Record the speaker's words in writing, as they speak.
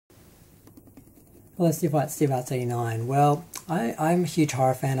Hello, Steve Arts 89. Well, I'm a huge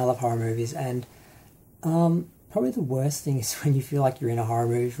horror fan. I love horror movies, and probably the worst thing is when you feel like you're in a horror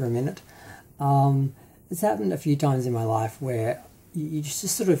movie for a minute. It's happened a few times in my life where you're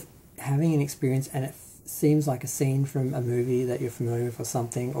just sort of having an experience and it seems like a scene from a movie that you're familiar with or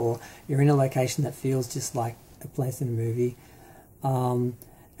something, or you're in a location that feels just like a place in a movie. And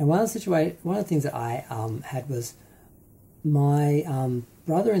one of the things that I had was my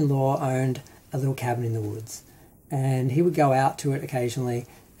brother-in-law owned a little cabin in the woods, and he would go out to it occasionally,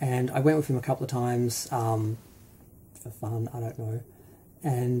 and I went with him a couple of times for fun, I don't know,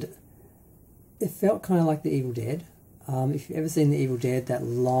 and it felt kind of like The Evil Dead. If you've ever seen The Evil Dead, that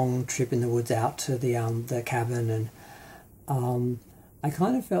long trip in the woods out to the cabin, and I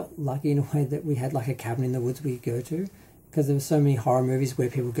kind of felt lucky in a way that we had like a cabin in the woods we could go to, because there were so many horror movies where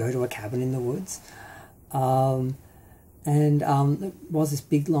people go to a cabin in the woods. It was this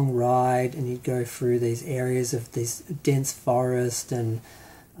big long ride, and you'd go through these areas of this dense forest and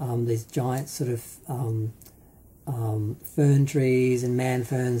these giant sort of fern trees and man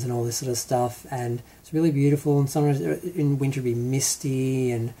ferns and all this sort of stuff, and it's really beautiful. And sometimes in winter it'd be misty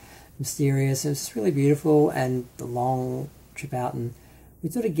and mysterious, and it's just really beautiful. And the long trip out, and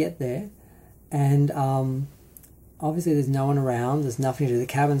we'd sort of get there, and obviously there's no one around, there's nothing to do. The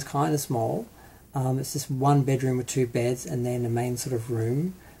cabin's kind of small. It's just one bedroom with two beds, and then a main sort of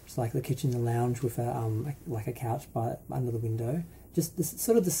room, just like the kitchen and lounge with like a couch under the window. Just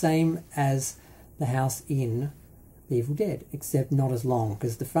sort of the same as the house in The Evil Dead, except not as long,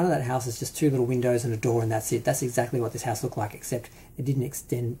 because the front of that house is just two little windows and a door, and that's it. That's exactly what this house looked like, except it didn't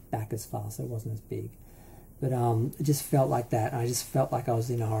extend back as far, so it wasn't as big. But it just felt like that, and I just felt like I was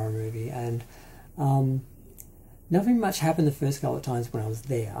in a horror movie. And nothing much happened the first couple of times when I was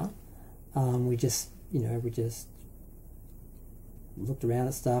there. We just looked around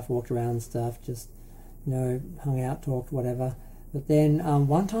at stuff, walked around and stuff, just, hung out, talked, whatever. But then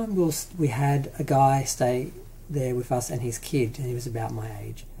one time we had a guy stay there with us and his kid, and he was about my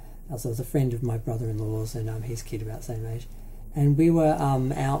age. Also, it was a friend of my brother-in-law's, and his kid about the same age. And we were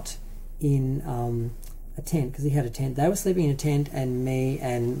out in a tent, because he had a tent. They were sleeping in a tent, and me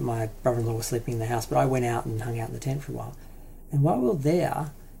and my brother-in-law were sleeping in the house, but I went out and hung out in the tent for a while. And while we were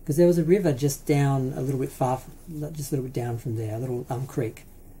there, because there was a river just down a little bit just a little bit down from there, a little creek,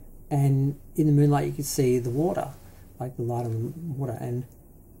 and in the moonlight you could see the water, like the light on the water, and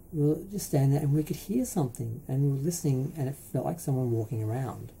we were just standing there, and we could hear something, and we were listening, and it felt like someone walking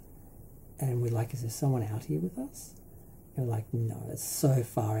around, and we're like, is there someone out here with us? And we're like, no, it's so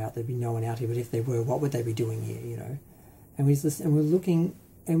far out, there'd be no one out here, but if there were, what would they be doing here, And we just listened, and we're looking,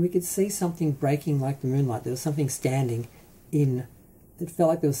 and we could see something breaking like the moonlight. There was something standing in. It felt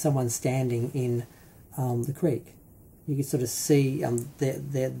like there was someone standing in the creek. You could sort of see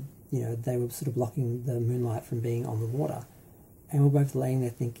they were sort of blocking the moonlight from being on the water. And we're both laying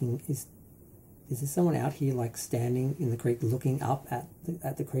there thinking, is there someone out here like standing in the creek looking up at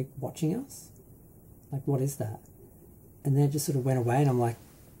the creek watching us? Like, what is that? And then it just sort of went away, and I'm like,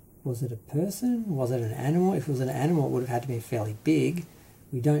 was it a person? Was it an animal? If it was an animal, it would have had to be fairly big.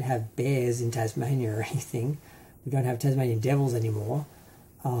 We don't have bears in Tasmania or anything. We don't have Tasmanian devils anymore.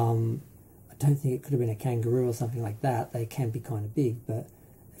 I don't think it could have been a kangaroo or something like that. They can be kind of big, but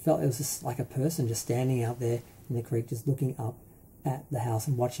it felt it was just like a person just standing out there in the creek, just looking up at the house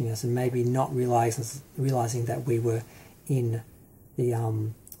and watching us, and maybe not realizing that we were in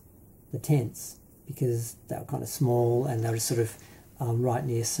the tents, because they were kind of small, and they were sort of right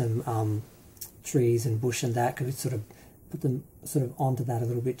near some trees and bush and that, because we sort of put them sort of onto that a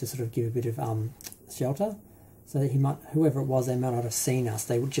little bit to sort of give a bit of shelter. So that whoever it was, they might not have seen us.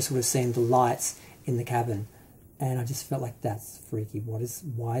 They would have seen the lights in the cabin. And I just felt like, that's freaky.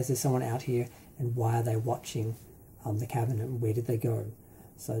 Why is there someone out here, and why are they watching the cabin, and where did they go?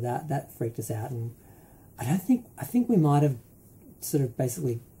 So that freaked us out. And I think we might have sort of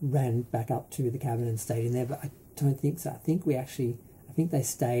basically ran back up to the cabin and stayed in there, but I don't think so. I think they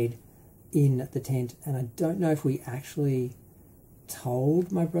stayed in the tent, and I don't know if we actually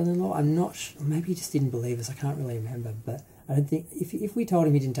told my brother-in-law. I'm not sure. Maybe he just didn't believe us. I can't really remember, but I don't think if we told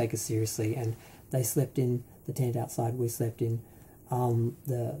him, he didn't take us seriously. And they slept in the tent outside. We slept in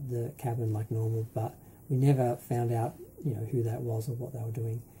the cabin like normal, but we never found out who that was or what they were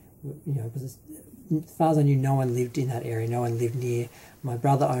doing. Because as far as I knew, no one lived in that area. No one lived near. My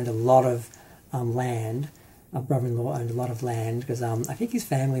brother owned a lot of land. My brother-in-law owned a lot of land, because I think his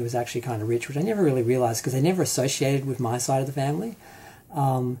family was actually kind of rich, which I never really realised, because they never associated with my side of the family.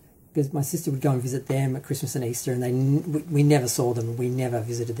 Because my sister would go and visit them at Christmas and Easter, and we never saw them. We never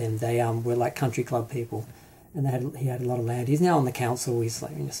visited them. They were like country club people, and he had a lot of land. He's now on the council. He's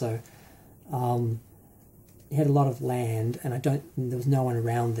like, he had a lot of land, and there was no one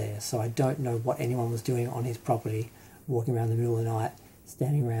around there, so I don't know what anyone was doing on his property, walking around in the middle of the night,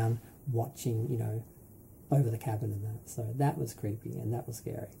 standing around watching, you know, over the cabin and that. So that was creepy and that was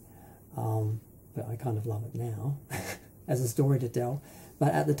scary. But I kind of love it now as a story to tell.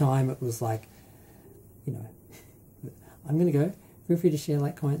 But at the time it was like, you know, I'm going to go. Feel free to share,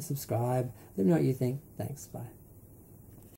 like, comment, subscribe. Let me know what you think. Thanks. Bye.